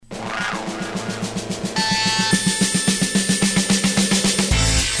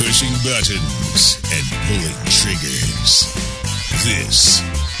buttons and pulling triggers. This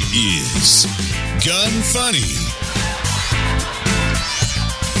is Gun Funny.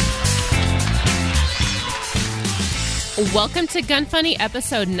 Welcome to Gun Funny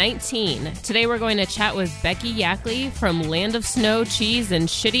episode 19. Today we're going to chat with Becky Yackley from Land of Snow, Cheese, and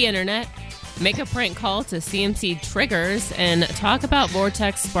Shitty Internet, make a prank call to CMC Triggers, and talk about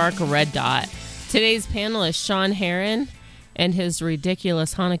Vortex Spark Red Dot. Today's panel is Sean Heron and his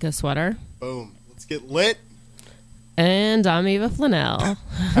ridiculous Hanukkah sweater. Boom. Let's get lit. And I'm Eva Flanell.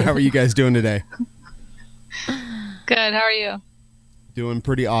 How are you guys doing today? Good. How are you? Doing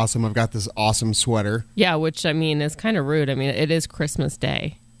pretty awesome. I've got this awesome sweater. Yeah, which, I mean, is kind of rude. I mean, it is Christmas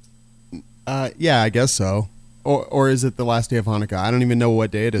Day. Yeah, I guess so. Or is it the last day of Hanukkah? I don't even know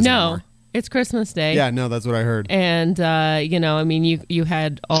what day it is anymore. It's Christmas Day. Yeah, no, that's what I heard. And, I mean, you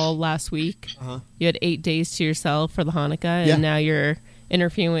had all last week. Uh-huh. You had 8 days to yourself for the Hanukkah, and now you're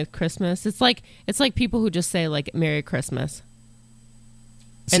interfering with Christmas. It's like people who just say, like, Merry Christmas.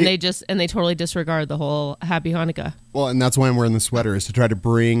 And they totally disregard the whole Happy Hanukkah. Well, and that's why I'm wearing the sweater, is to try to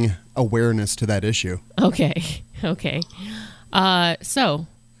bring awareness to that issue. Okay. So,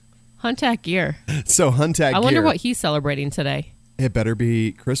 Huntak Gear. So, Huntak Gear. I wonder what he's celebrating today. It better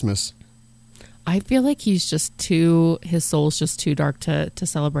be Christmas. I feel like his soul's just too dark to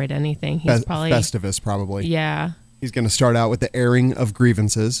celebrate anything. He's probably Festivus, probably. Yeah. He's going to start out with the airing of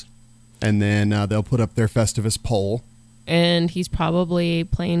grievances, and then they'll put up their Festivus poll. And he's probably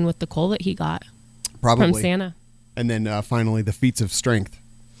playing with the coal that he got from Santa. And then finally, the feats of strength.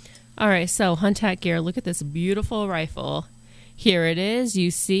 All right, so Huntak Gear, look at this beautiful rifle. Here it is.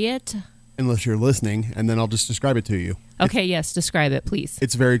 You see it? Unless you're listening, and then I'll just describe it to you. Okay, yes, describe it, please.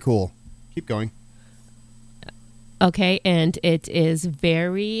 It's very cool. Keep going. Okay, and it is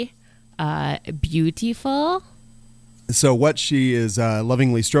very beautiful. So what she is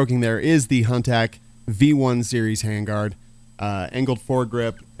lovingly stroking there is the Huntak V1 series handguard. Angled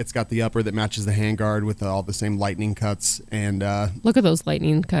foregrip. It's got the upper that matches the handguard with all the same lightning cuts. And look at those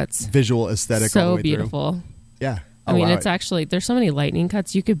lightning cuts. Visual aesthetic all the way so beautiful. Through. Yeah. I mean, it's actually, there's so many lightning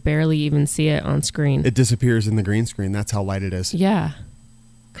cuts, you could barely even see it on screen. It disappears in the green screen. That's how light it is. Yeah.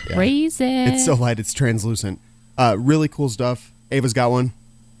 Crazy. Yeah. It's so light, it's translucent. Really cool stuff. Ava's got one.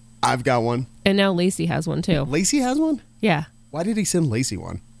 I've got one. And now Lacey has one, too. Lacey has one? Yeah. Why did he send Lacey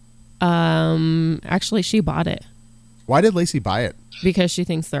one? Actually, she bought it. Why did Lacey buy it? Because she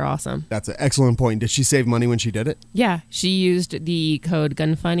thinks they're awesome. That's an excellent point. Did she save money when she did it? Yeah. She used the code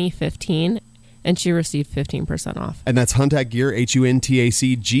GUNFUNNY15, and she received 15% off. And that's Huntak Gear,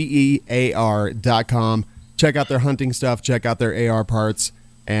 HUNTACGEAR.com. Check out their hunting stuff. Check out their AR parts.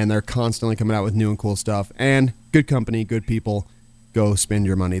 And they're constantly coming out with new and cool stuff. And good company, good people. Go spend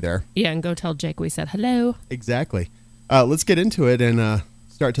your money there. Yeah, and go tell Jake we said hello. Exactly. Let's get into it and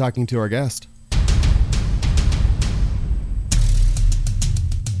start talking to our guest.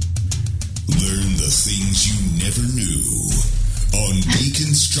 Learn the things you never knew on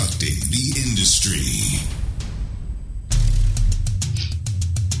Deconstructing the Industry.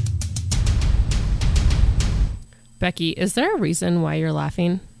 Becky, is there a reason why you're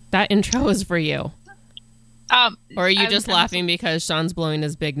laughing? That intro is for you. Or are you just laughing because Sean's blowing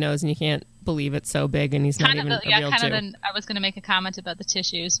his big nose and you can't believe it's so big and he's not even a real Jew? I was going to make a comment about the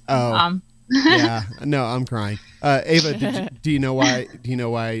tissues. Oh, yeah. No, I'm crying. Ava, do you know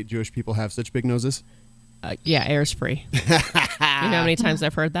why Jewish people have such big noses? Yeah, air's free. You know how many times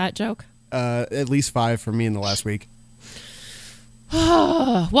I've heard that joke? At least 5 from me in the last week.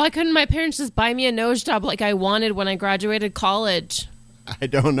 Why couldn't my parents just buy me a nose job like I wanted when I graduated college? I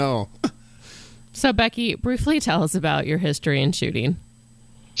don't know. So, Becky, briefly tell us about your history in shooting.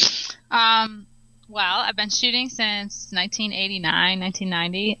 Well, I've been shooting since 1989,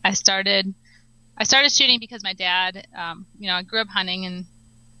 1990. I started shooting because my dad, I grew up hunting and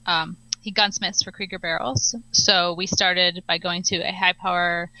he gunsmiths for Krieger barrels. So we started by going to a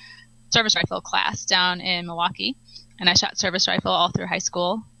high-power service rifle class down in Milwaukee. And I shot service rifle all through high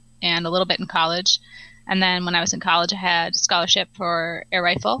school and a little bit in college. And then when I was in college, I had scholarship for air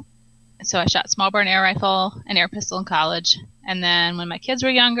rifle. So I shot small burn air rifle and air pistol in college. And then when my kids were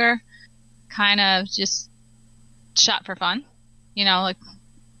younger, kind of just shot for fun, like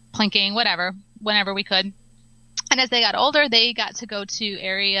plinking, whatever, whenever we could. And as they got older, they got to go to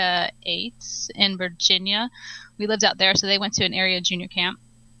Area 8 in Virginia. We lived out there, so they went to an area junior camp.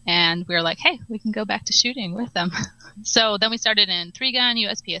 And we were like, hey, we can go back to shooting with them. So then we started in 3-gun,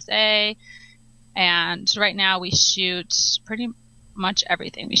 USPSA. And right now we shoot pretty much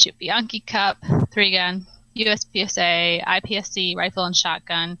everything. We shoot Bianchi Cup, 3-gun, USPSA, IPSC, rifle and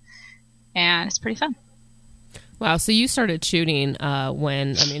shotgun. And it's pretty fun. Wow. So you started shooting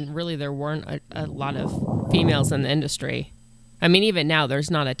when, I mean, really there weren't a lot of females in the industry. I mean, even now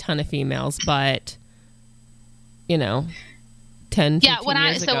there's not a ton of females, but, 10, 15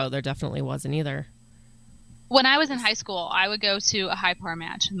 years ago, there definitely wasn't either. When I was in high school, I would go to a high power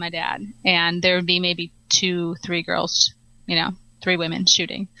match with my dad, and there would be maybe 2-3 girls, 3 women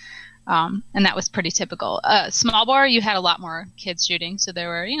shooting. And that was pretty typical. Small bore, you had a lot more kids shooting. So there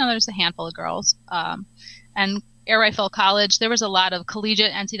were, there's a handful of girls. And air rifle college, there was a lot of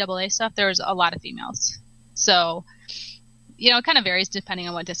collegiate NCAA stuff. There was a lot of females. So, it kind of varies depending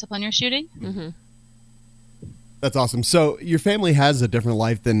on what discipline you're shooting. Mm-hmm. That's awesome. So your family has a different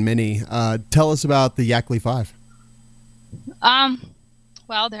life than many. Tell us about the Yackley 5.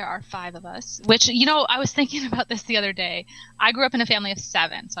 Well, there are 5 of us, which, I was thinking about this the other day. I grew up in a family of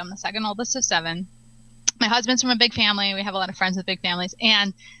 7, so I'm the second oldest of 7. My husband's from a big family. We have a lot of friends with big families.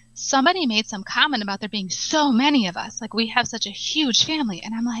 And somebody made some comment about there being so many of us. Like, we have such a huge family.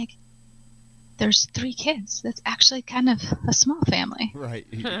 And I'm like, there's 3 kids. That's actually kind of a small family. Right.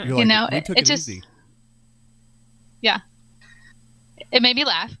 You're like, we took it just easy. Yeah. It made me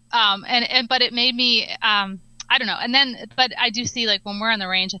laugh. But it made me, I don't know. And then, but I do see, like, when we're on the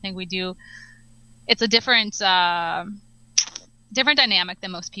range, I think we do, it's a different dynamic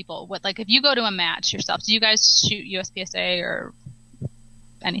than most people. Like, if you go to a match yourself, do you guys shoot USPSA or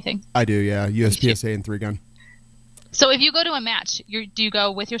anything? I do, yeah. USPSA and 3-gun. So if you go to a match, do you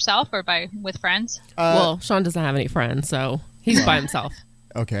go with yourself or with friends? Well, Sean doesn't have any friends, so he's by himself.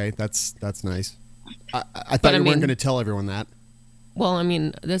 Okay, that's nice. I thought you weren't going to tell everyone that. Well, I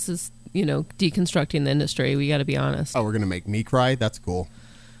mean, this is, deconstructing the industry. We got to be honest. Oh, we're going to make me cry? That's cool.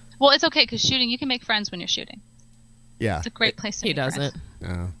 Well, it's okay because shooting, you can make friends when you're shooting. Yeah. It's a great place to He make doesn't.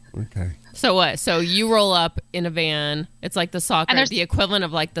 friends. Oh, okay. So what? So you roll up in a van. It's like the equivalent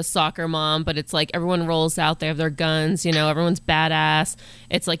of like the soccer mom, but it's like everyone rolls out. They have their guns. Everyone's badass.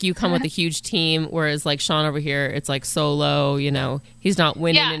 It's like you come with a huge team, whereas like Sean over here, it's like solo. He's not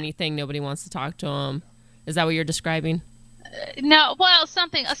winning anything. Nobody wants to talk to him. Is that what you're describing? No, well,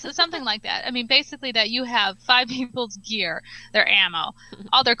 something like that. I mean, basically that you have 5 people's gear, their ammo,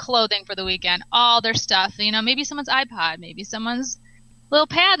 all their clothing for the weekend, all their stuff. Maybe someone's iPod, maybe someone's little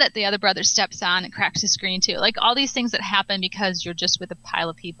pad that the other brother steps on and cracks the screen too. Like all these things that happen because you're just with a pile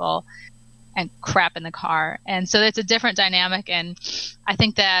of people and crap in the car. And so it's a different dynamic. And I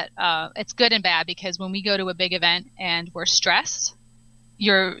think that it's good and bad because when we go to a big event and we're stressed,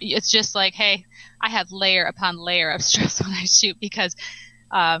 it's just like, hey, I have layer upon layer of stress when I shoot because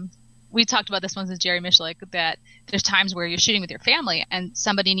we talked about this once with Jerry Michalik, that there's times where you're shooting with your family and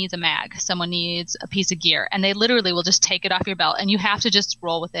somebody needs a mag, someone needs a piece of gear, and they literally will just take it off your belt, and you have to just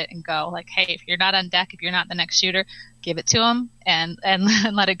roll with it and go. Like, hey, if you're not on deck, if you're not the next shooter, give it to them and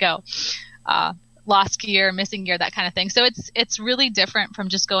let it go. Lost gear, missing gear, that kind of thing. So it's really different from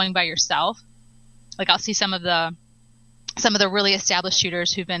just going by yourself. Like I'll see some of the really established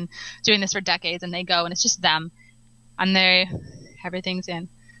shooters who've been doing this for decades, and they go and it's just them, and everything's in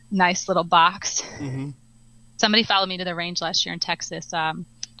nice little box. Mm-hmm. Somebody followed me to the range last year in Texas,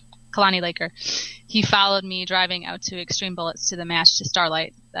 Kalani Laker. He followed me driving out to Extreme Bullets to the match to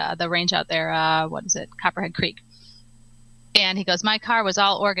Starlight, the range out there, Copperhead Creek. And he goes, my car was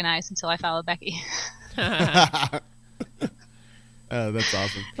all organized until I followed Becky. That's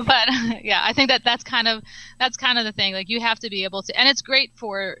awesome. But yeah, I think that's kind of the thing. Like you have to be able to, and it's great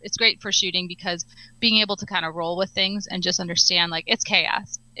for shooting because being able to kind of roll with things and just understand like it's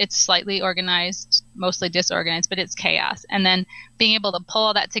chaos. It's slightly organized, mostly disorganized, but it's chaos. And then being able to pull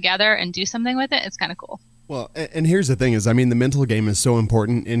all that together and do something with it, it's kind of cool. Well, and here's the thing is, I mean, the mental game is so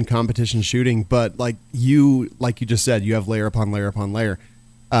important in competition shooting, but like you just said, you have layer upon layer upon layer.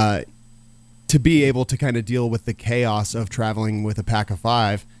 To be able to kind of deal with the chaos of traveling with a pack of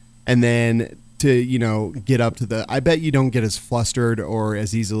 5 and then to, get up to I bet you don't get as flustered or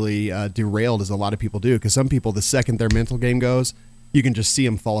as easily derailed as a lot of people do. Because some people, the second their mental game goes, you can just see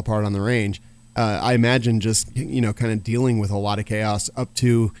them fall apart on the range. I imagine just, kind of dealing with a lot of chaos up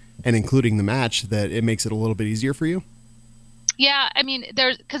to and including the match, that it makes it a little bit easier for you. Yeah. I mean,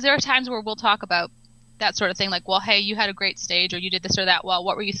 there are times where we'll talk about that sort of thing, like, well, hey, you had a great stage or you did this or that. Well,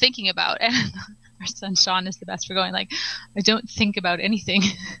 what were you thinking about? And our son Sean is the best for going like, I don't think about anything.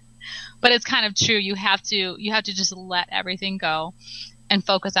 But it's kind of true. You have to just let everything go and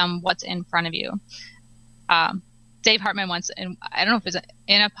focus on what's in front of you. Dave Hartman once, and I don't know if it was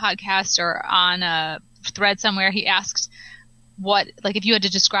in a podcast or on a thread somewhere, he asked if you had to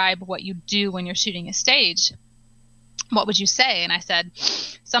describe what you do when you're shooting a stage, what would you say? And I said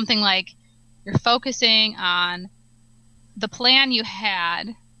something like, you're focusing on the plan you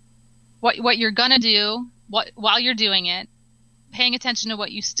had, what you're going to do, while you're doing it, paying attention to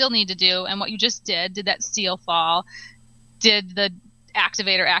what you still need to do and what you just did. Did that steel fall? Did the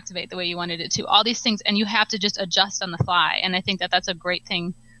activator activate the way you wanted it to? All these things, and you have to just adjust on the fly. And I think that that's a great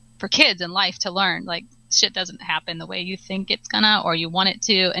thing for kids in life to learn. Like, shit doesn't happen the way you think it's gonna or you want it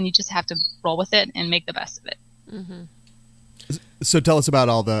to, and you just have to roll with it and make the best of it. Mm-hmm. So tell us about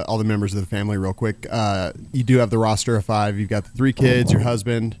all the members of the family real quick. You do have the roster of 5. You've got the 3 kids, your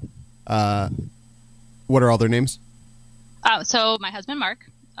husband. What are all their names? So my husband, Mark,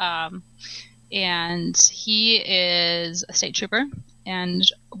 and he is a state trooper. And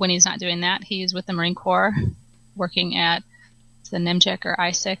when he's not doing that, he's with the Marine Corps working at the NIMJIC or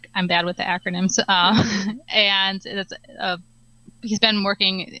ISIC. I'm bad with the acronyms. And it's, he's been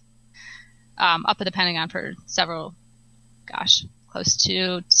working up at the Pentagon for close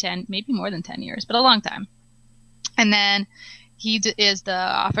to 10, maybe more than 10 years, but a long time. And then he is the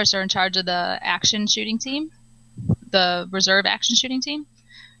officer in charge of the action shooting team, the reserve action shooting team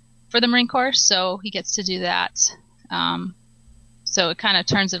for the Marine Corps. So he gets to do that. So it kind of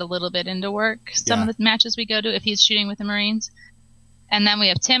turns it a little bit into work. Some of the matches we go to if he's shooting with the Marines. And then we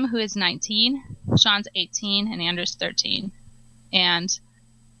have Tim, who is 19, Sean's 18, and Andrew's 13. And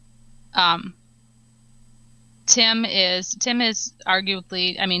Tim is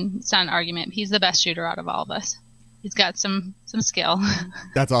arguably, I mean, it's not an argument, he's the best shooter out of all of us. He's got some skill.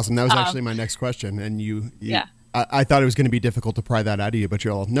 That's awesome. That was actually my next question. And I thought it was going to be difficult to pry that out of you, but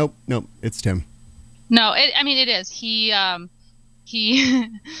you're all, nope, it's Tim. No, it is. He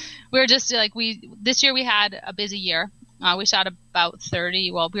we're just like, this year we had a busy year. We shot about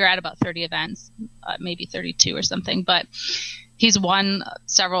 30. Well, we were at about 30 events, maybe 32 or something. But he's won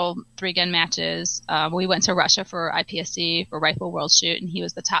several 3-gun matches. We went to Russia for IPSC for Rifle World Shoot, and he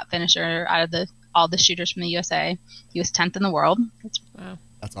was the top finisher out of all the shooters from the USA. He was 10th in the world. Wow,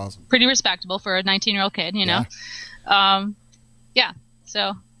 that's awesome. Pretty respectable for a 19-year-old kid, you know. Yeah.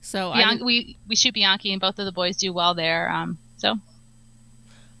 So we shoot Bianchi, and both of the boys do well there.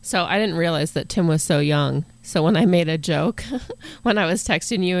 So I didn't realize that Tim was so young. So when I made a joke, when I was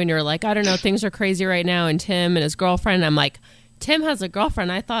texting you and you were like, I don't know, things are crazy right now, and Tim and his girlfriend, I'm like, Tim has a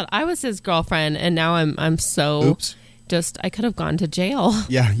girlfriend. I thought I was his girlfriend, and now I'm so Oops. Just I could have gone to jail.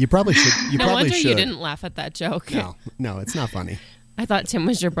 Yeah, you probably should. No wonder you didn't laugh at that joke. No, it's not funny. I thought Tim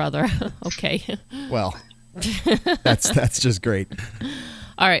was your brother. Okay. Well, that's just great.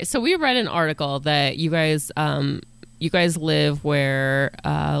 All right, so we read an article that you guys live where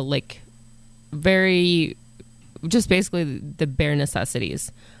like very just basically the bare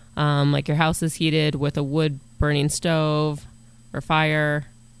necessities. Like your house is heated with a wood burning stove or fire.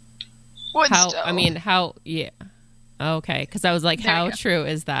 Stove. Yeah. Okay, because I was like, how true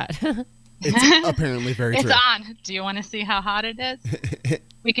is that? It's apparently very true. It's on. Do you want to see how hot it is?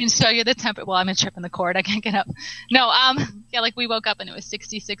 We can show you the temperature. Well, I'm tripping the cord. I can't get up. No, like we woke up and it was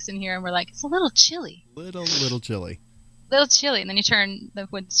 66 in here, and we're like, it's a little chilly. Little chilly. Little chilly, and then you turn the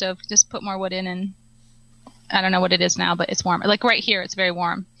wood stove, just put more wood in, and I don't know what it is now, but it's warm. Like right here, it's very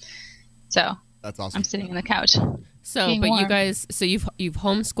warm. So that's awesome. I'm sitting on the couch. So, but warm. You guys, so you've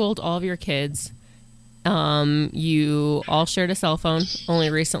homeschooled all of your kids. You all shared a cell phone. Only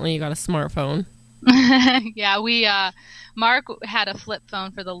recently you got a smartphone. Yeah, Mark had a flip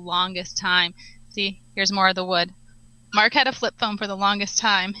phone for the longest time. See, here's more of the wood. Mark had a flip phone for the longest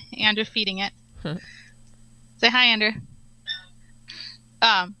time. Andrew feeding it. Say hi, Andrew.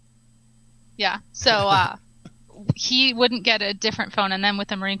 Yeah. So he wouldn't get a different phone, and then with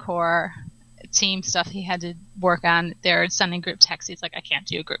the Marine Corps team stuff he had to work on, they're sending group texts. He's like, I can't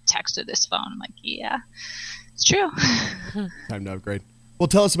do a group text to this phone. I'm like, yeah, it's true. Time to upgrade. Well,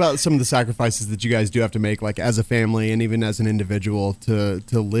 tell us about some of the sacrifices that you guys do have to make, like as a family and even as an individual, to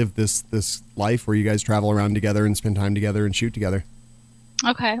live this life where you guys travel around together and spend time together and shoot together.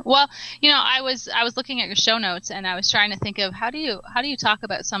 Okay. Well, I was looking at your show notes, and I was trying to think of how do you talk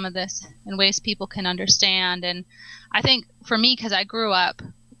about some of this in ways people can understand. And I think for me, because I grew up,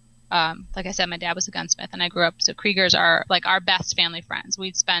 like I said, my dad was a gunsmith, and I grew up. So Kriegers are like our best family friends.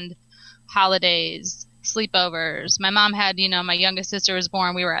 We'd spend holidays, sleepovers. My mom had, my youngest sister was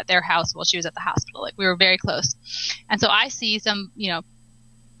born. We were at their house while she was at the hospital. Like we were very close. And so I see some,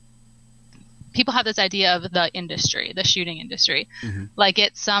 people have this idea of the industry, the shooting industry, like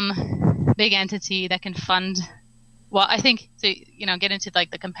it's some big entity that can fund. Well, I think to get into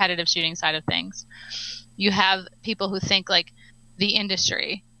like the competitive shooting side of things, you have people who think like the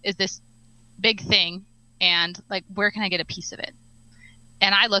industry is this big thing, and like where can I get a piece of it?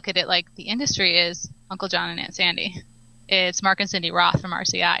 And I look at it like the industry is Uncle John and Aunt Sandy. It's Mark and Cindy Roth from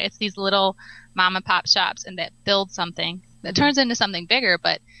RCI. It's these little mom and pop shops and that build something it turns into something bigger,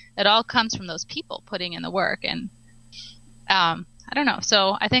 but it all comes from those people putting in the work. And I don't know.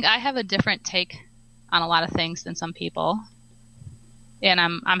 So I think I have a different take on a lot of things than some people, and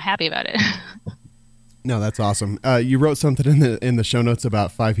I'm happy about it. No, that's awesome. You wrote something in the show notes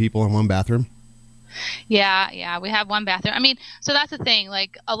about 5 people in one bathroom. Yeah, we have one bathroom. I mean, so that's the thing.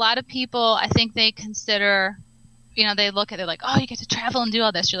 Like, a lot of people, I think they consider, they look at it like, oh, you get to travel and do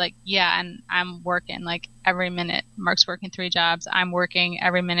all this. You're like, yeah, and I'm working like every minute. Mark's working 3 jobs. I'm working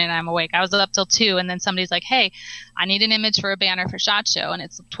every minute I'm awake. I was up till 2, and then somebody's like, hey, I need an image for a banner for SHOT Show, and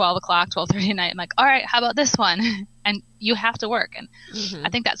it's 12 o'clock, 12:30 at night. I'm like, all right, how about this one? And you have to work. And I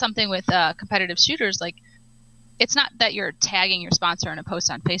think that's something with competitive shooters. Like, it's not that you're tagging your sponsor in a post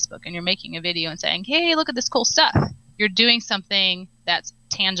on Facebook and you're making a video and saying, hey, look at this cool stuff. You're doing something that's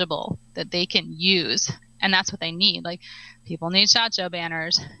tangible that they can use, and that's what they need. Like, people need SHOT Show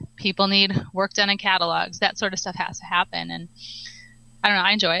banners. People need work done in catalogs. That sort of stuff has to happen, and I don't know.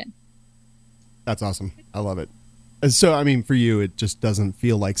 I enjoy it. That's awesome. I love it. So, I mean, for you, it just doesn't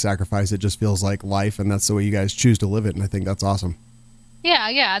feel like sacrifice. It just feels like life, and that's the way you guys choose to live it, and I think that's awesome.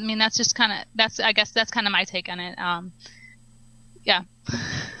 Yeah. I mean, that's just I guess that's kind of my take on it. Yeah.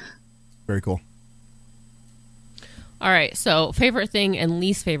 Very cool. All right. So, favorite thing and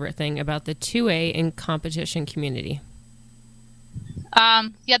least favorite thing about the 2A and competition community?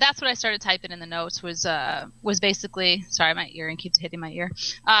 Yeah, that's what I started typing in the notes was basically, sorry, my earring keeps hitting my ear.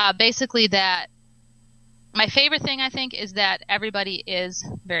 Basically that my favorite thing, I think, is that everybody is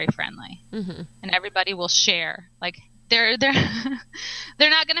very friendly, and everybody will share. Like, they're they're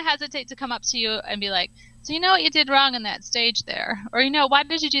not going to hesitate to come up to you and be like, so you know what you did wrong on that stage there, or why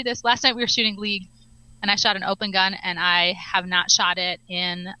did you do this? Last night we were shooting League, and I shot an open gun, and I have not shot it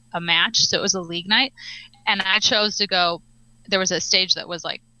in a match, so it was a League night, and I chose to go. There was a stage that was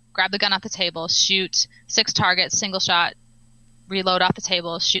like, grab the gun off the table, shoot 6 targets, single shot, reload off the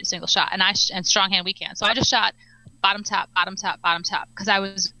table, shoot single shot, and strong hand weekend. So I just shot bottom top, because I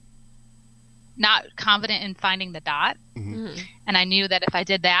was not confident in finding the dot, and I knew that if I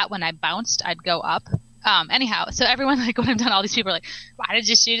did that, when I bounced, I'd go up. Anyhow, so everyone, like, when I'm done, all these people are like, why did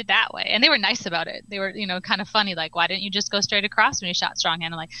you shoot it that way? And they were nice about it. They were, kind of funny, like, why didn't you just go straight across when you shot strong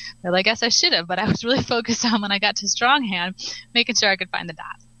hand? I'm like, well, I guess I should have, but I was really focused on, when I got to strong hand, making sure I could find the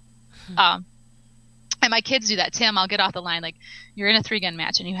dot. And my kids do that. Tim, I'll get off the line, like, you're in a 3-gun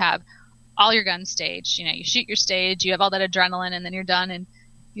match and you have all your guns staged, you shoot your stage, you have all that adrenaline, and then you're done, and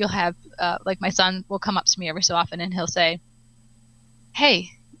you'll have, like, my son will come up to me every so often and he'll say, hey,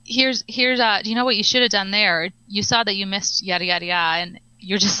 here's do you know what you should have done there? You saw that you missed yada yada yada, and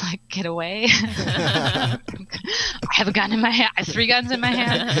you're just like, get away. I have a gun in my hand. I have 3 guns in my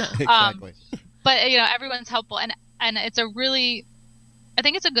hand. Exactly. But everyone's helpful, and it's a really, I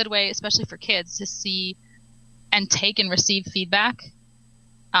think it's a good way, especially for kids, to see and take and receive feedback,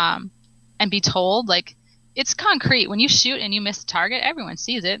 and be told, like, it's concrete. When you shoot and you miss a target, everyone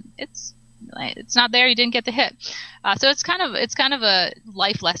sees it. It's not there. You didn't get the hit. So it's kind of a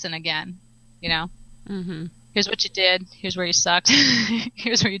life lesson again. Here's what you did. Here's where you sucked.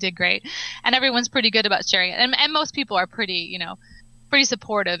 Here's where you did great. And everyone's pretty good about sharing it. And most people are pretty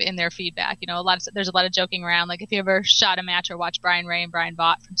supportive in their feedback. There's a lot of joking around. Like, if you ever shot a match or watched Brian Ray and Brian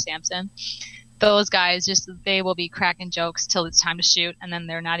Vaught from Samson, those guys they will be cracking jokes till it's time to shoot, and then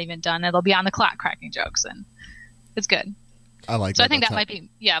they're not even done. And they'll be on the clock cracking jokes, and it's good. I like so that. I think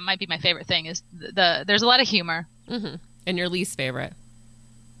that might be my favorite thing is there's a lot of humor. And your least favorite?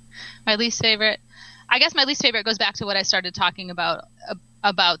 My least favorite, I guess my least favorite goes back to what I started talking about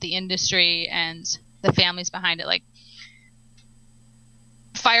the industry and the families behind it. Like,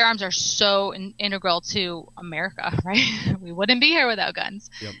 firearms are so integral to America, right? We wouldn't be here without guns.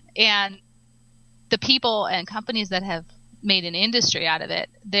 Yep. And the people and companies that have made an industry out of it,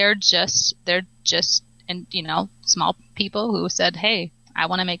 they're just and small people who said, hey, I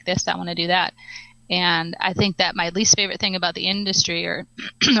want to make this, I want to do that. And I think that my least favorite thing about the industry or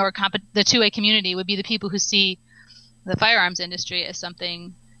the 2A community would be the people who see the firearms industry as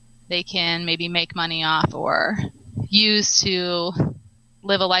something they can maybe make money off or use to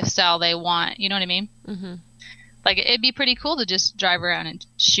live a lifestyle they want. You know what I mean? Like, it'd be pretty cool to just drive around and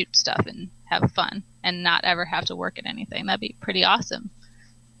shoot stuff and have fun and not ever have to work at anything. That'd be pretty awesome.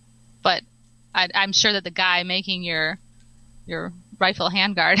 But I'm sure that the guy making your rifle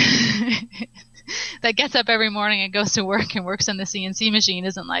handguard that gets up every morning and goes to work and works on the CNC machine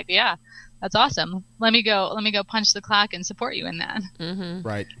isn't like, yeah, that's awesome. Let me go punch the clock and support you in that.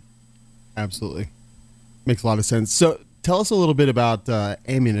 Right. Absolutely. Makes a lot of sense. So tell us a little bit about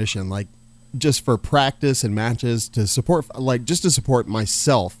ammunition, like, just for practice and matches, to support, like, just to support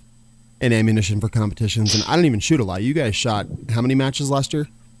myself. and ammunition for competitions. And I don't even shoot a lot. You guys shot how many matches last year?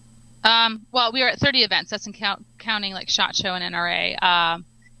 Well, we were at 30 events. That's counting like SHOT Show and NRA.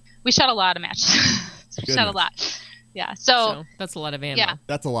 We shot a lot of matches. We shot a lot. Yeah. So that's a lot of ammo. Yeah.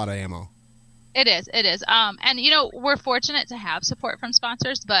 That's a lot of ammo. It is. And we're fortunate to have support from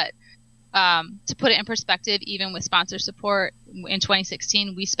sponsors, but to put it in perspective, even with sponsor support in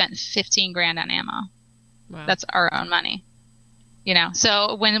 2016, we spent $15,000 on ammo. Wow. That's our own money.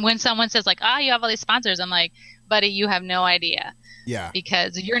 So when someone says like, you have all these sponsors, I'm like, buddy, you have no idea. Yeah.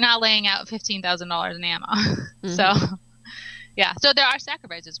 Because you're not laying out $15,000 in ammo. Mm-hmm. So, yeah. So there are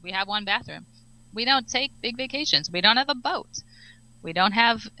sacrifices. We have one bathroom. We don't take big vacations. We don't have a boat. We don't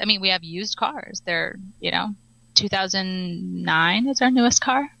have, we have used cars. They're, 2009 is our newest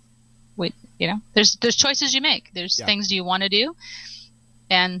car. There's choices you make. There's things you want to do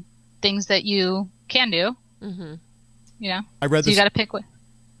and things that you can do. Mm-hmm. I read this. You got to pick one.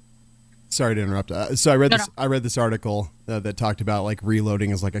 Sorry to interrupt. So I read this. No. I read this article that talked about like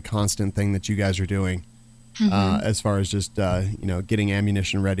reloading as like a constant thing that you guys are doing, as far as just getting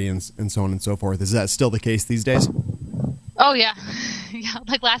ammunition ready and so on and so forth. Is that still the case these days? Oh yeah, yeah.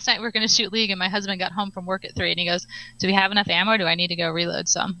 Like last night we were going to shoot League, and my husband got home from work at 3, and he goes, "Do we have enough ammo? Or do I need to go reload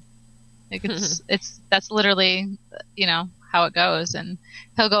some?" Like that's literally how it goes, and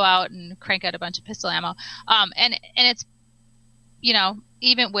he'll go out and crank out a bunch of pistol ammo. And it's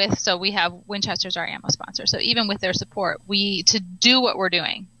even with, so we have Winchester's our ammo sponsor. So even with their support, to do what we're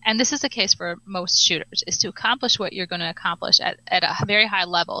doing, and this is the case for most shooters, is to accomplish what you're going to accomplish at a very high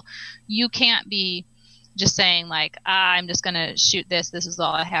level. You can't be just saying like, I'm just going to shoot this. This is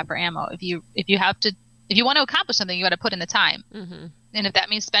all I have for ammo. If you want to accomplish something, you got to put in the time. Mm-hmm. And if that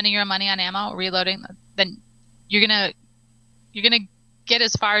means spending your money on ammo, reloading, then you're going to get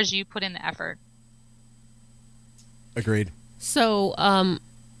as far as you put in the effort. Agreed. So,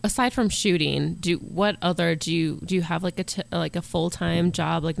 aside from shooting, do you have like a full-time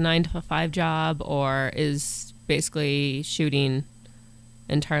job, like 9 to 5 job, or is basically shooting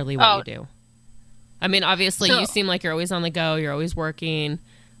entirely what you do? Obviously you seem like you're always on the go. You're always working.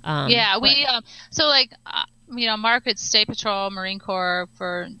 Mark at State Patrol, Marine Corps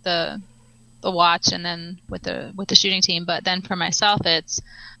for the watch, and then with the shooting team. But then for myself, it's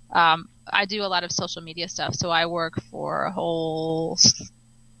I do a lot of social media stuff. So I work for a whole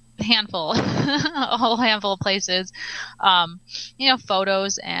handful of places,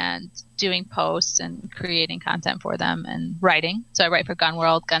 photos and doing posts and creating content for them and writing. So I write for Gun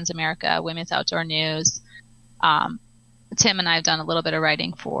World, Guns America, Women's Outdoor News. Tim and I have done a little bit of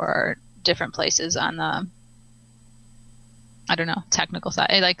writing for different places on the, technical side.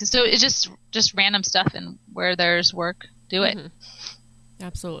 So it's just random stuff, and where there's work, do it. Mm-hmm.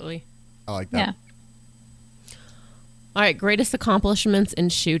 Absolutely. I like that. Yeah. All right, greatest accomplishments in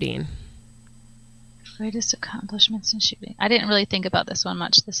shooting. Greatest accomplishments in shooting. I didn't really think about this one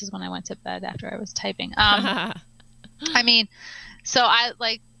much. This is when I went to bed after I was typing. So I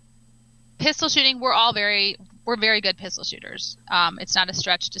like pistol shooting. We're very good pistol shooters. It's not a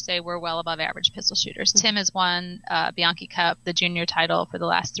stretch to say we're well above average pistol shooters. Tim has won Bianchi Cup, the junior title, for the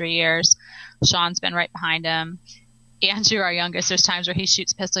last 3 years. Sean's been right behind him. Andrew, our youngest, there's times where he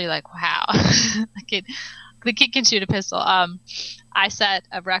shoots pistol. You're like, wow, the kid can shoot a pistol. I set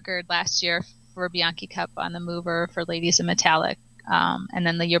a record last year for Bianchi Cup on the mover for ladies in metallic. And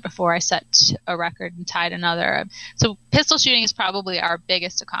then the year before I set a record and tied another. So pistol shooting is probably our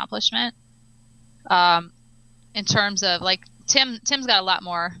biggest accomplishment. In terms of like Tim's got a lot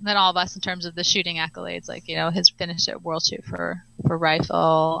more than all of us in terms of the shooting accolades. Like, his finish at World Shoot for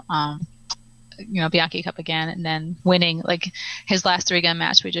rifle, Bianchi Cup again, and then winning like his last 3-gun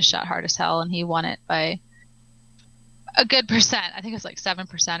match. We just shot hard as hell, and he won it by a good percent. I think it was like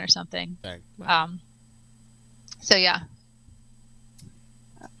 7% or something. Wow. So yeah.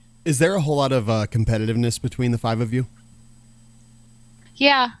 Is there a whole lot of competitiveness between the 5 of you?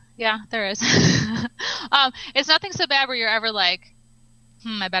 Yeah, there is. It's nothing so bad where you're ever like,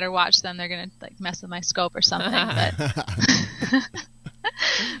 I better watch them. They're gonna like mess with my scope or something. But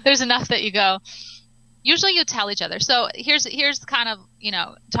there's enough that you go. Usually you tell each other. So here's kind of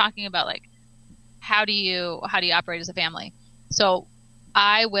talking about like how do you operate as a family. So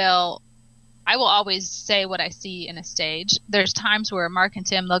I will always say what I see in a stage. There's times where Mark and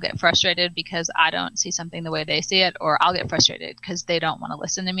Tim, they'll get frustrated because I don't see something the way they see it, or I'll get frustrated because they don't want to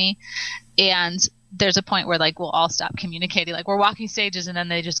listen to me. And there's a point where like we'll all stop communicating. Like we're walking stages and then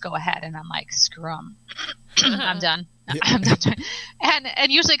they just go ahead and I'm like, screw them. I'm done. I'm done. And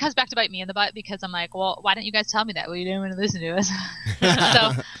usually it comes back to bite me in the butt because I'm like, well, why didn't you guys tell me that? Well, you didn't want to listen to us.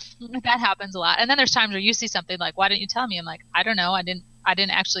 So that happens a lot. And then there's times where you see something like, why didn't you tell me? I'm like, I don't know. I didn't I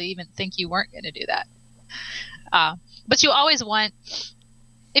didn't actually even think you weren't going to do that. But you always want,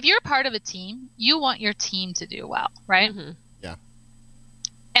 if you're a part of a team, you want your team to do well, right? Mm-hmm. Yeah.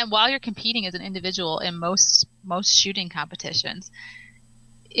 And while you're competing as an individual in most shooting competitions,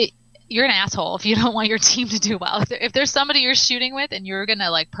 you're an asshole if you don't want your team to do well. If there's somebody you're shooting with and you're going to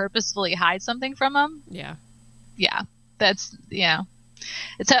like purposefully hide something from them, Yeah. that's,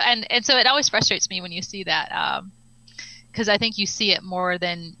 and so it always frustrates me when you see that, because I think you see it more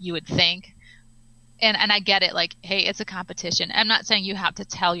than you would think. And I get it, like, hey, it's a competition. I'm not saying you have to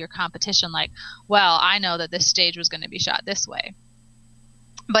tell your competition, like, well, I know that this stage was going to be shot this way.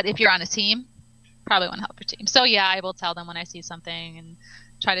 But if you're on a team, probably want to help your team. So, yeah, I will tell them when I see something and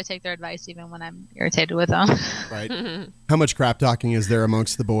try to take their advice even when I'm irritated with them. Right. How much crap talking is there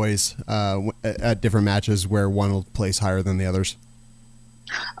amongst the boys at different matches where one will place higher than the others?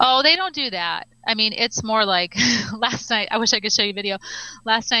 Oh, they don't do that. I mean, it's more like last night. I wish I could show you a video.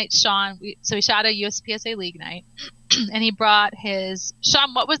 Last night, Sean, we shot a USPSA League night, and he brought his,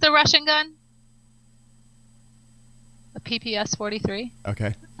 Sean, what was the Russian gun? A PPS 43?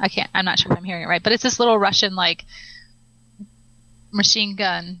 Okay. I'm not sure if I'm hearing it right, but it's this little Russian, like, machine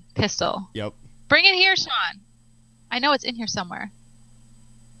gun pistol. Yep. Bring it here, Sean. I know it's in here somewhere.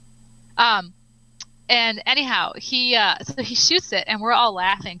 And anyhow, he shoots it, and we're all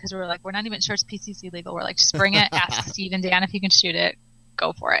laughing because we're like, we're not even sure it's PCC legal. We're like, just bring it. Ask Steve and Dan if he can shoot it.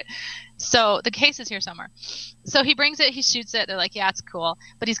 Go for it. So the case is here somewhere. So he brings it. He shoots it. They're like, yeah, it's cool.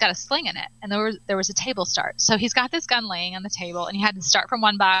 But he's got a sling in it, and there was a table start. So he's got this gun laying on the table, and he had to start from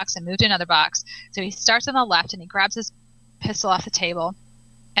one box and move to another box. So he starts on the left, and he grabs his pistol off the table,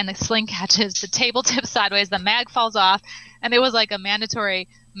 and the sling catches. The table tips sideways. The mag falls off, and it was like a mandatory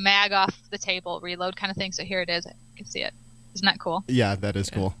mag off the table reload kind of thing. So here it is. You can see it. Isn't that cool? Yeah, that is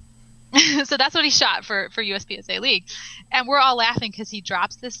cool. So that's what he shot for USPSA League, and we're all laughing because he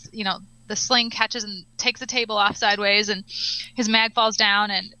drops this. The sling catches and takes the table off sideways, and his mag falls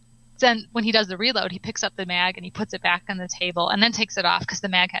down. And then when he does the reload, he picks up the mag and he puts it back on the table, and then takes it off because the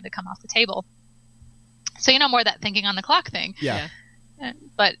mag had to come off the table. So more of that thinking on the clock thing. Yeah.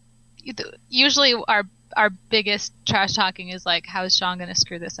 But usually our biggest trash talking is like, how is Sean going to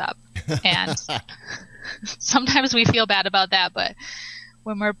screw this up? And sometimes we feel bad about that, but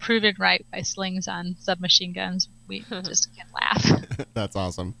when we're proven right by slings on submachine guns, we just can laugh. That's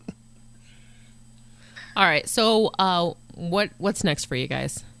awesome. All right. So what's next for you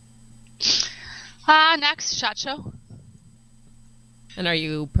guys? Next, SHOT Show. And are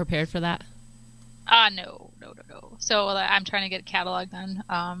you prepared for that? No. So I'm trying to get a catalog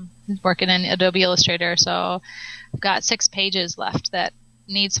done. Working in Adobe Illustrator, so I've got 6 pages left that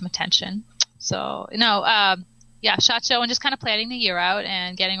need some attention. So SHOT Show, and just kind of planning the year out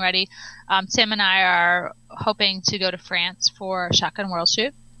and getting ready. Tim and I are hoping to go to France for Shotgun World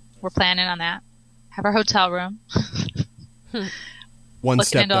Shoot. We're planning on that. Have our hotel room. One Looking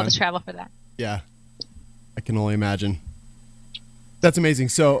step into all done. the travel for that. Yeah, I can only imagine. That's amazing.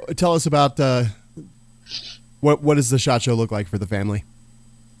 So tell us about what does the SHOT Show look like for the family?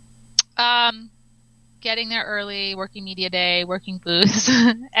 Getting there early, working media day, working booths,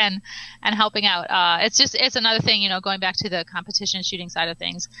 and helping out. It's another thing, going back to the competition shooting side of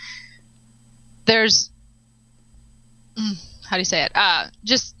things. There's, how do you say it?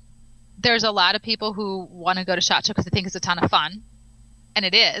 There's a lot of people who want to go to SHOT Show because they think it's a ton of fun, and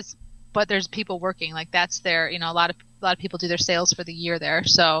it is. But there's people working, like that's their, a lot of people do their sales for the year there.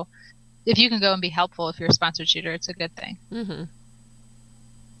 So if you can go and be helpful if you're a sponsored shooter, it's a good thing. Mm-hmm.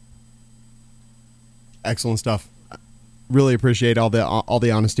 Excellent stuff. Really appreciate all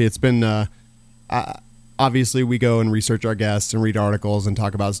the honesty. It's been obviously we go and research our guests and read articles and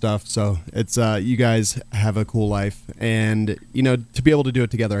talk about stuff. So it's you guys have a cool life, and to be able to do it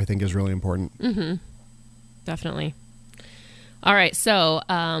together, I think is really important. Mm-hmm. Definitely. All right, so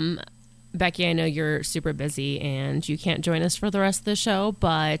Becky, I know you're super busy and you can't join us for the rest of the show,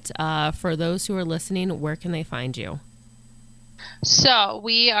 but for those who are listening, where can they find you? So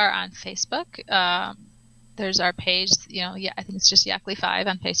we are on Facebook. There's our page, I think it's just Yackley5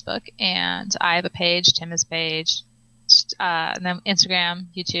 on Facebook, and I have a page, Tim has a page, and then Instagram,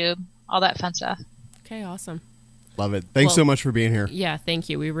 YouTube, all that fun stuff. Okay, awesome. Love it. Thanks so much for being here. Yeah, thank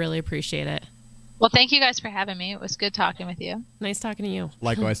you. We really appreciate it. Well, thank you guys for having me. It was good talking with you. Nice talking to you.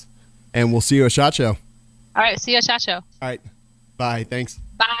 Likewise. And we'll see you at SHOT Show. All right, see you at SHOT Show. All right. Bye. Thanks.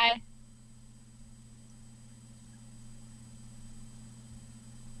 Bye.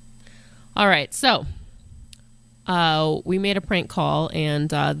 All right, so we made a prank call, and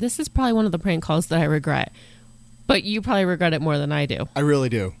this is probably one of the prank calls that I regret. But you probably regret it more than I do. I really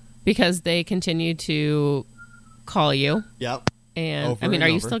do. Because they continue to call you. Yep. And Over I mean, and are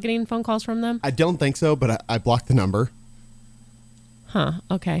you over. still getting phone calls from them? I don't think so, but I blocked the number. Huh.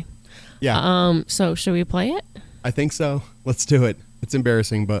 Okay. Yeah, So should we play it? I think so. Let's do it. It's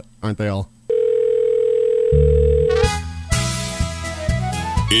embarrassing, but aren't they all?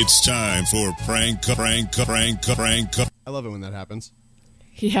 It's time for prank. I love it when that happens.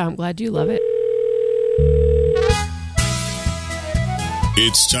 Yeah, I'm glad you love it.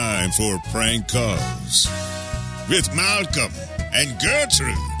 It's time for prank calls with Malcolm and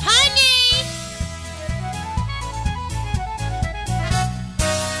Gertrude. Honey!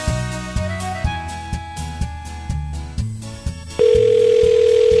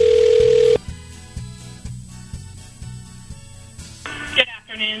 Good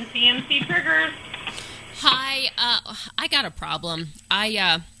afternoon, CMC Triggers. Hi, I got a problem.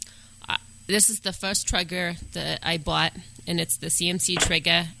 This is the first trigger that I bought, and it's the CMC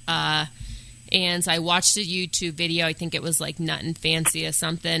trigger. And I watched a YouTube video. I think it was like Nut and Fancy or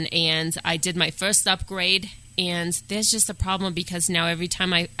something. And I did my first upgrade. And there's just a problem because now every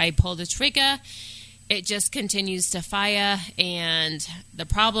time I pull the trigger, it just continues to fire. And the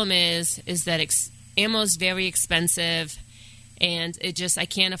problem is that ammo is very expensive. And I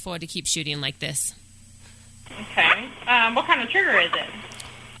can't afford to keep shooting like this. Okay. What kind of trigger is it?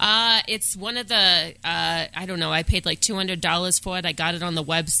 It's one of the, I don't know, I paid like $200 for it. I got it on the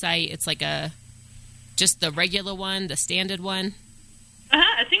website. It's like just the regular one, the standard one.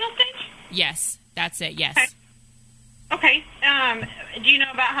 A single stage? Yes, that's it, yes. Okay. Do you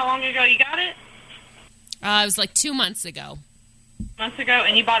know about how long ago you got it? It was like 2 months ago. Months ago,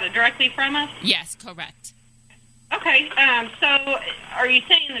 and you bought it directly from us? Yes, correct. Okay. So are you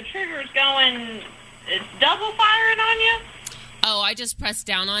saying the trigger's going, it's double firing on you? Oh, I just pressed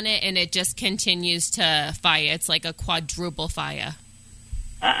down on it, and it just continues to fire. It's like a quadruple fire.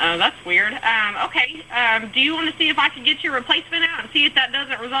 Uh-oh, that's weird. Okay. Do you want to see if I can get your replacement out and see if that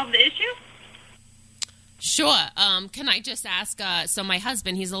doesn't resolve the issue? Sure. Can I just ask, so my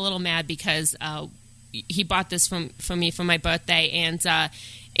husband, he's a little mad because he bought this from me for my birthday,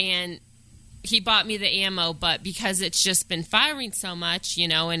 and he bought me the ammo, but because it's just been firing so much,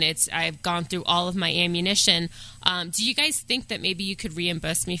 and I've gone through all of my ammunition, do you guys think that maybe you could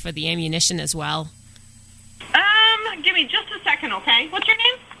reimburse me for the ammunition as well? Give me just a second, okay? What's your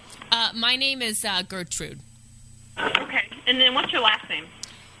name? My name is Gertrude. Okay. And then what's your last name?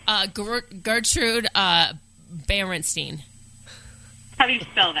 Gertrude Berenstein. How do you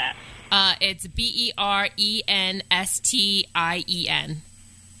spell that? It's Berenstien.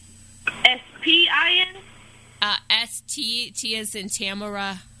 S-P-I-N? T as in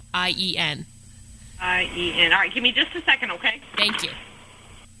Tamara, I-E-N. I-E-N. All right, give me just a second, okay? Thank you.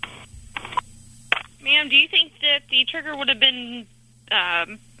 Ma'am, do you think that the trigger would have been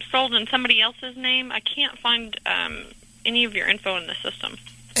sold in somebody else's name? I can't find any of your info in the system.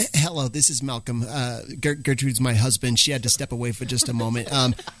 Hello, this is Malcolm. Gertrude's my husband. She had to step away for just a moment.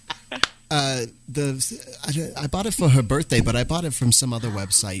 I bought it for her birthday, but I bought it from some other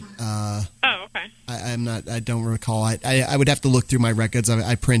website. Oh, okay. I don't recall. I would have to look through my records.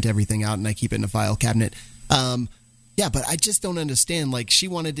 I print everything out and I keep it in a file cabinet. Yeah, but I just don't understand. Like, she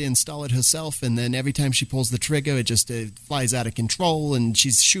wanted to install it herself, and then every time she pulls the trigger, it just flies out of control, and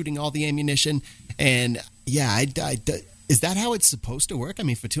she's shooting all the ammunition. And yeah, is that how it's supposed to work? I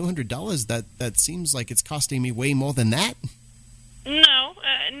mean, for $200, that seems like it's costing me way more than that. No,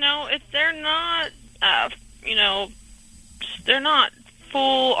 they're not. They're not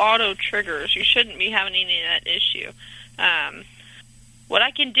full auto triggers. You shouldn't be having any of that issue. What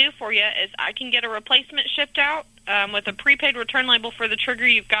I can do for you is I can get a replacement shipped out with a prepaid return label for the trigger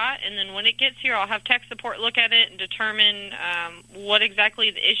you've got, and then when it gets here, I'll have tech support look at it and determine what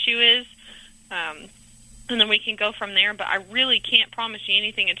exactly the issue is, and then we can go from there. But I really can't promise you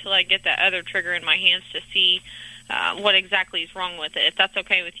anything until I get that other trigger in my hands to see what exactly is wrong with it. If that's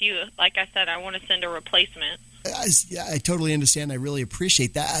okay with you, like I said, I want to send a replacement. I totally understand. I really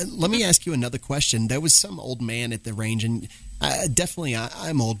appreciate that. Let me ask you another question. There was some old man at the range, and definitely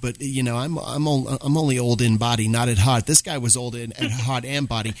I'm old, but I'm only old in body, not at heart. This guy was old at heart and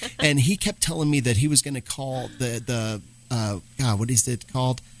body, and he kept telling me that he was going to call the what is it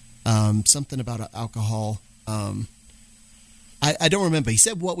called? Something about alcohol. I don't remember. He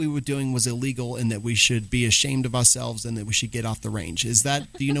said what we were doing was illegal and that we should be ashamed of ourselves and that we should get off the range. Do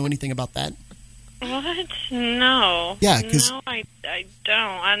you know anything about that? What? No. Yeah, no, I don't.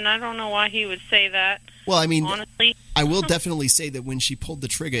 And I don't know why he would say that. Well, I mean, honestly, I will definitely say that when she pulled the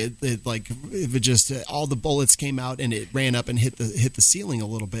trigger, it just all the bullets came out and it ran up and hit the ceiling a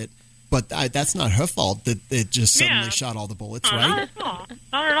little bit. But that's not her fault that it just suddenly shot all the bullets, right? Not at all.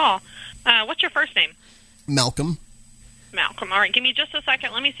 Not at all. What's your first name? Malcolm. Malcolm. All right, give me just a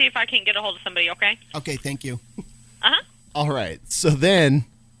second. Let me see if I can get a hold of somebody, okay? Okay, thank you. Uh-huh. All right. So then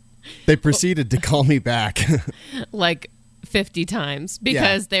they proceeded to call me back. Like 50 times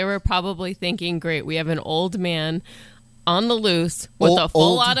because they were probably thinking, great, we have an old man on the loose with a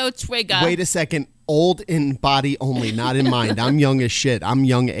full auto trigger. Wait a second. Old in body only, not in mind. I'm young as shit. I'm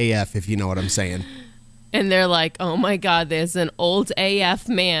young AF, if you know what I'm saying. And they're like, oh my God, there's an old AF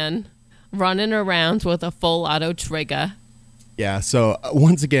man running around with a full auto trigger. Yeah, so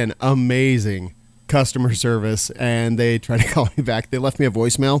once again, amazing customer service. And they tried to call me back. They left me a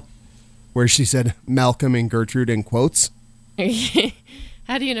voicemail where she said Malcolm and Gertrude in quotes.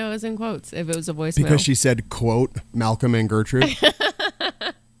 How do you know it was in quotes if it was a voicemail? Because she said, quote, Malcolm and Gertrude.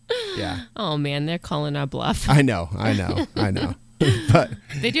 Yeah. Oh, man, they're calling our bluff. I know. But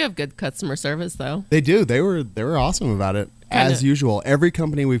They do have good customer service, though. they do. They were awesome about it. As usual. Every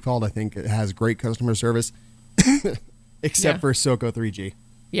company we've called, I think, has great customer service. Except for Soko 3G.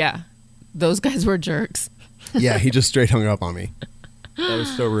 Yeah. Those guys were jerks. Yeah, he just straight hung up on me. That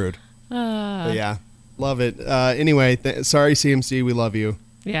was so rude. But yeah, love it. Anyway, sorry, CMC. We love you.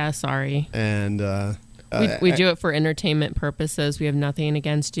 Yeah, sorry. And We do it for entertainment purposes. We have nothing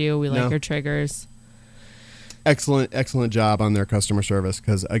against you. We like your triggers. excellent job on their customer service.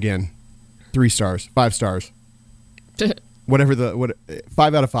 Because again, 3 stars, 5 stars, whatever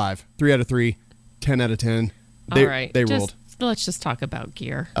 5 out of 5, 3 out of 3, 10 out of 10. All right, they ruled. Let's just talk about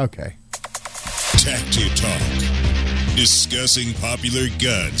gear. Okay. Tacti Talk. Discussing popular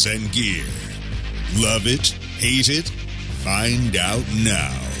guns and gear. Love it? Hate it? Find out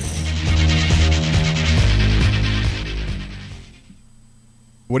now.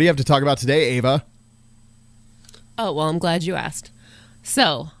 What do you have to talk about today, Ava? Oh, well, I'm glad you asked.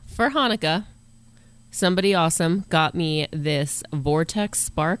 So, for Hanukkah, somebody awesome got me this Vortex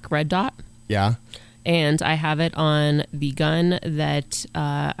Spark red dot. Yeah. And I have it on the gun that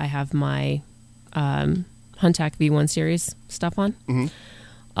I have my Huntac V1 series stuff on.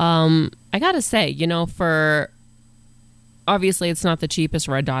 Mm-hmm. I gotta say, for obviously it's not the cheapest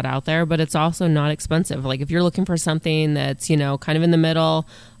red dot out there, but it's also not expensive. Like if you're looking for something that's kind of in the middle,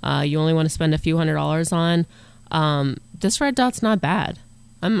 you only want to spend a few $100s on. This red dot's not bad.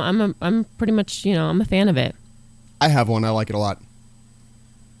 I'm pretty much I'm a fan of it. I have one. I like it a lot.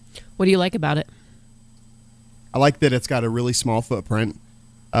 What do you like about it? I like that it's got a really small footprint.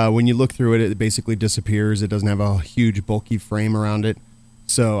 When you look through it, it basically disappears. It doesn't have a huge, bulky frame around it.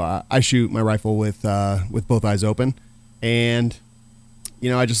 So I shoot my rifle with both eyes open, and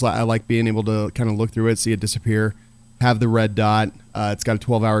I like being able to kind of look through it, see it disappear, have the red dot. It's got a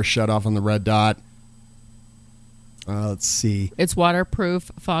 12-hour shut off on the red dot. Let's see. It's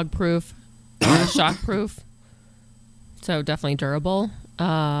waterproof, fog-proof, shock-proof. So definitely durable.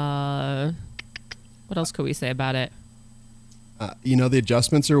 What else could we say about it? The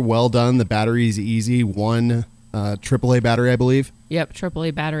adjustments are well done. The battery's easy. One AAA battery, I believe. Yep,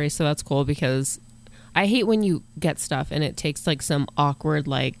 AAA battery. So that's cool because I hate when you get stuff and it takes like some awkward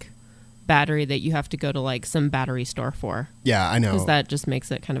battery that you have to go to some battery store for. Yeah, I know. Because that just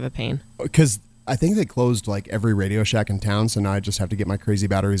makes it kind of a pain. Because I think they closed every Radio Shack in town, so now I just have to get my crazy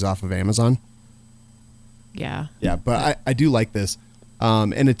batteries off of Amazon. Yeah. Yeah, but I do like this.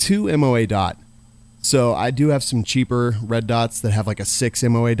 And a 2 MOA dot. So I do have some cheaper red dots that have a 6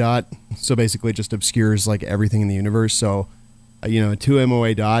 MOA dot. So basically it just obscures everything in the universe. So, a 2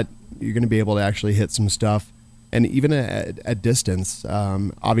 MOA dot, you're going to be able to actually hit some stuff. And even at distance,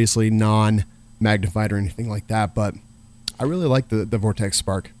 obviously non-magnified or anything like that. But I really like the Vortex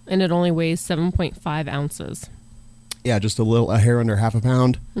Spark. And it only weighs 7.5 ounces. Yeah, just a hair under half a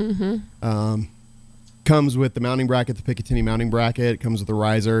pound. Mm-hmm. Comes with the mounting bracket, the Picatinny mounting bracket. Comes with a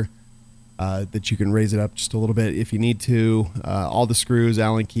riser. That you can raise it up just a little bit if you need to. All the screws,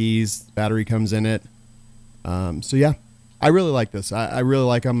 Allen keys, battery comes in it. So yeah, I really like this. I really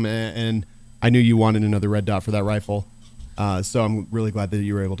like them, and I knew you wanted another red dot for that rifle. So I'm really glad that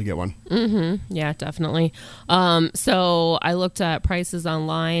you were able to get one. Mm-hmm. Yeah, definitely. So I looked at prices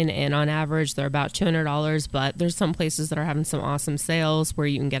online, and on average, they're about $200, but there's some places that are having some awesome sales where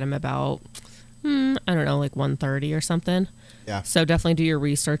you can get them about, I don't know, $130 or something. Yeah. So definitely do your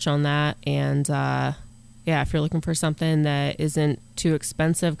research on that. And if you're looking for something that isn't too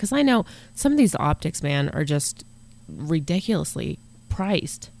expensive, because I know some of these optics, man, are just ridiculously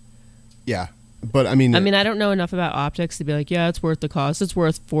priced. Yeah. But I mean, I don't know enough about optics to be like, yeah, it's worth the cost. It's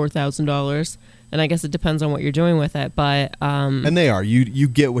worth $4,000. And I guess it depends on what you're doing with it. But and they are. You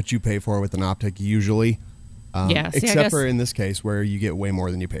get what you pay for with an optic usually. Yeah. Except for in this case where you get way more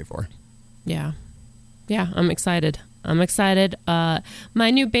than you pay for. Yeah. Yeah, I'm excited. My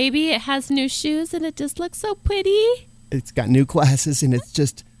new baby, it has new shoes and it just looks so pretty. It's got new classes, and it's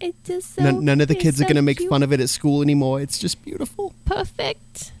just It's just so none of the it's kids are so going to make cute. fun of it at school anymore. It's just beautiful.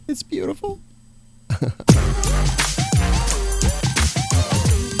 Perfect. It's beautiful.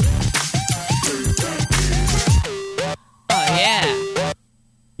 Oh yeah.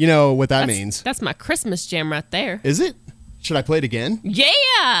 You know what that means. That's my Christmas jam right there. Is it? Should I play it again?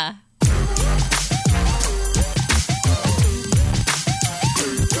 Yeah.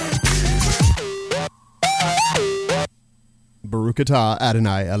 Baruch atah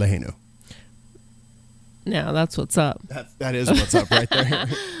Adonai Eloheinu. Now that's what's up. That is what's up right there.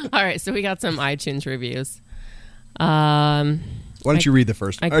 All right, so we got some iTunes reviews. Why don't you read the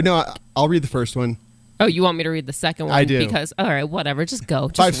first one? I- Or no, I'll read the first one. Oh, you want me to read the second one? I do. Because, all right, whatever. Just go.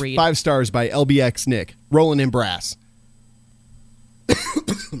 Just read. 5 stars by LBX Nick. Rolling in brass.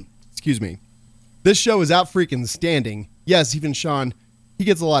 Excuse me. This show is out freaking standing. Yes, even Sean, he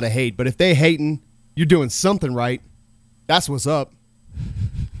gets a lot of hate, but if they hating, you're doing something right. That's what's up.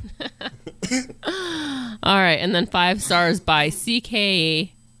 All right, and then 5 stars by CK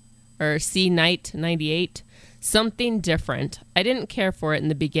or C Knight 98. Something different. I didn't care for it in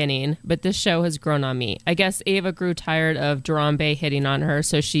the beginning, but this show has grown on me. I guess Ava grew tired of Durambe hitting on her,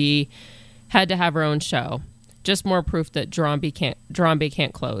 so she had to have her own show. Just more proof that Durambe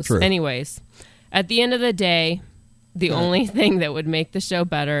can't close. True. Anyways, at the end of the day, the only thing that would make the show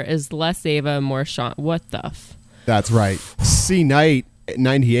better is less Ava, more Sean. What the f? That's right. C Knight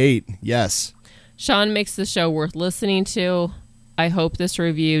 98. Yes. Sean makes the show worth listening to. I hope this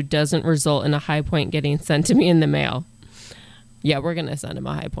review doesn't result in a high point getting sent to me in the mail. Yeah, we're going to send him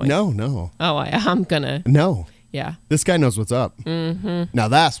a high point. No. Oh, I'm going to. No. Yeah. This guy knows what's up. Mm-hmm. Now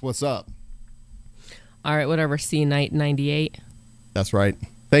that's what's up. All right, whatever. C Knight 98. That's right.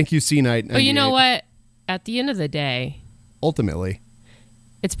 Thank you, C Knight 98. But you know what? At the end of the day, Ultimately.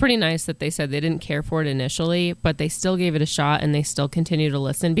 it's pretty nice that they said they didn't care for it initially, but they still gave it a shot and they still continue to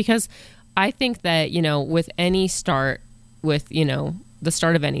listen, because I think that, with any start, with, the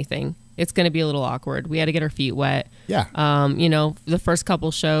start of anything, it's going to be a little awkward. We had to get our feet wet. Yeah. The first couple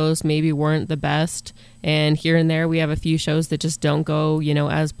shows maybe weren't the best, and here and there we have a few shows that just don't go,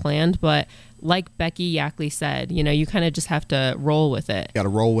 as planned. But like Becky Yackley said, you kind of just have to roll with it. Got to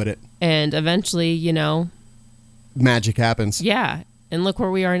roll with it. And eventually, Magic happens. yeah. And look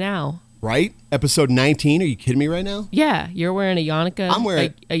where we are now. Right? Episode 19. Are you kidding me right now? Yeah, you're wearing a Yannicka. I'm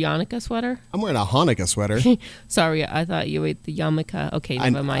wearing- a Yannicka sweater. I'm wearing a Hanukkah sweater. Sorry, I thought you ate the yarmulke. Okay,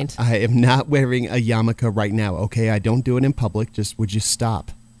 never mind. I am not wearing a yarmulke right now, okay? I don't do it in public. Just would you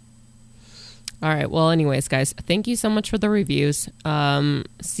stop? All right. Well, anyways, guys, thank you so much for the reviews.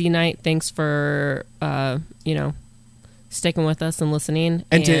 C Knight, thanks for sticking with us and listening.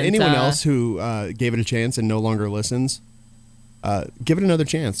 And to anyone else who gave it a chance and no longer listens, give it another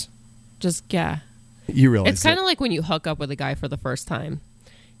chance. just yeah. You realize It's kind of like when you hook up with a guy for the first time.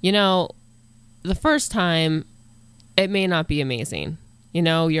 The first time, it may not be amazing.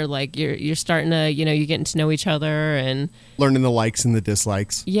 You're like, you're starting to, you're getting to know each other, and learning the likes and the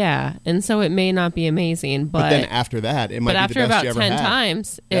dislikes. yeah. And so it may not be amazing, But then after that, it might but be after the best about you ever 10 had.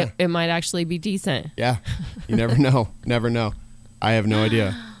 times, Yeah. it might actually be decent. Yeah. You never know. Never know. I have no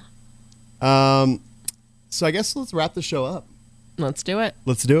idea. So I guess let's wrap the show up. Let's do it.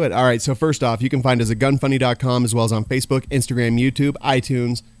 Let's do it. All right. So first off, you can find us at gunfunny.com as well as on Facebook, Instagram, YouTube,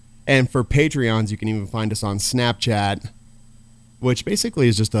 iTunes. And for Patreons, you can even find us on Snapchat, which basically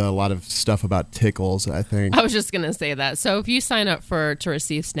is just a lot of stuff about tickles, I think. I was just going to say that. So if you sign up to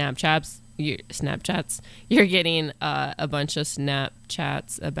receive Snapchats, you're getting a bunch of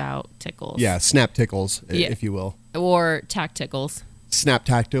Snapchats about tickles. Yeah, snap tickles, Yeah. if you will. Or tack tickles. Snap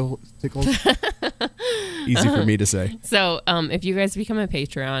tactile tickles. Easy for me to say. So if you guys become a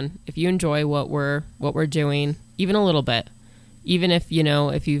Patreon, if you enjoy what we're doing, even a little bit, even if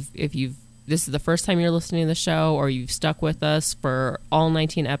if you've this is the first time you're listening to the show, or you've stuck with us for all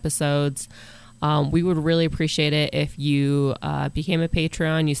 19 episodes, we would really appreciate it if you became a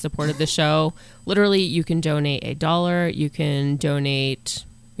Patreon, you supported the show. Literally, you can donate $1, you can donate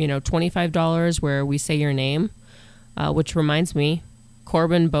 $25 where we say your name, which reminds me,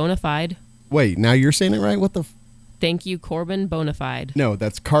 Corbin Bonafide. Wait, now you're saying it right? What the? Thank you, Corbin Bonafide. No,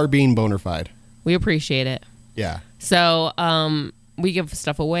 that's Carbine Bonafide. We appreciate it. Yeah. So we give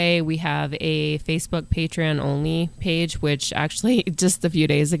stuff away. We have a Facebook Patreon only page, which actually just a few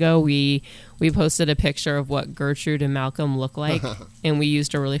days ago we posted a picture of what Gertrude and Malcolm look like, and we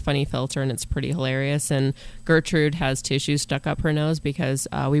used a really funny filter, and it's pretty hilarious. And Gertrude has tissue stuck up her nose because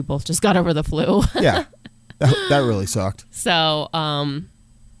we both just got over the flu. Yeah. That really sucked. So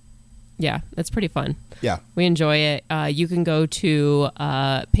yeah, it's pretty fun. Yeah. We enjoy it. You can go to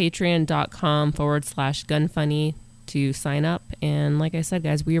patreon.com/gunfunny to sign up. And like I said,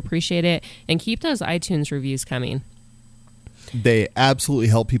 guys, we appreciate it. And keep those iTunes reviews coming. They absolutely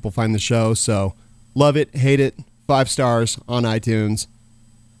help people find the show. So love it, hate it, 5 stars on iTunes.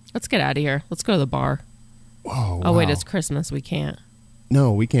 Let's get out of here. Let's go to the bar. Whoa, Oh, wait, wow. it's Christmas. We can't.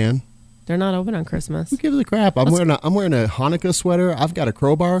 No, we can. They're not open on Christmas. Who gives a crap? I'm wearing a Hanukkah sweater. I've got a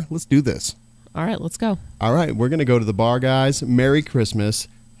crowbar. Let's do this. All right, let's go. All right, we're going to go to the bar, guys. Merry Christmas.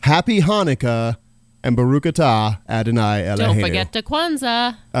 Happy Hanukkah. And Baruch atah Adonai Eloheinu. Don't forget to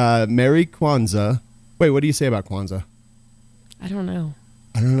Kwanzaa. Merry Kwanzaa. Wait, what do you say about Kwanzaa? I don't know.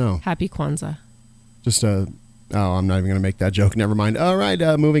 I don't know. Happy Kwanzaa. Just oh, I'm not even going to make that joke. Never mind. All right,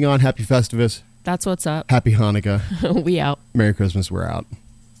 moving on. Happy Festivus. That's what's up. Happy Hanukkah. We out. Merry Christmas. We're out.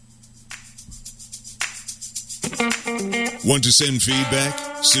 Want to send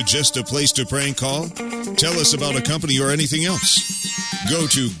feedback? Suggest a place to prank call? Tell us about a company or anything else? Go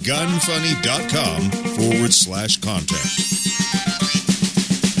to gunfunny.com/contact.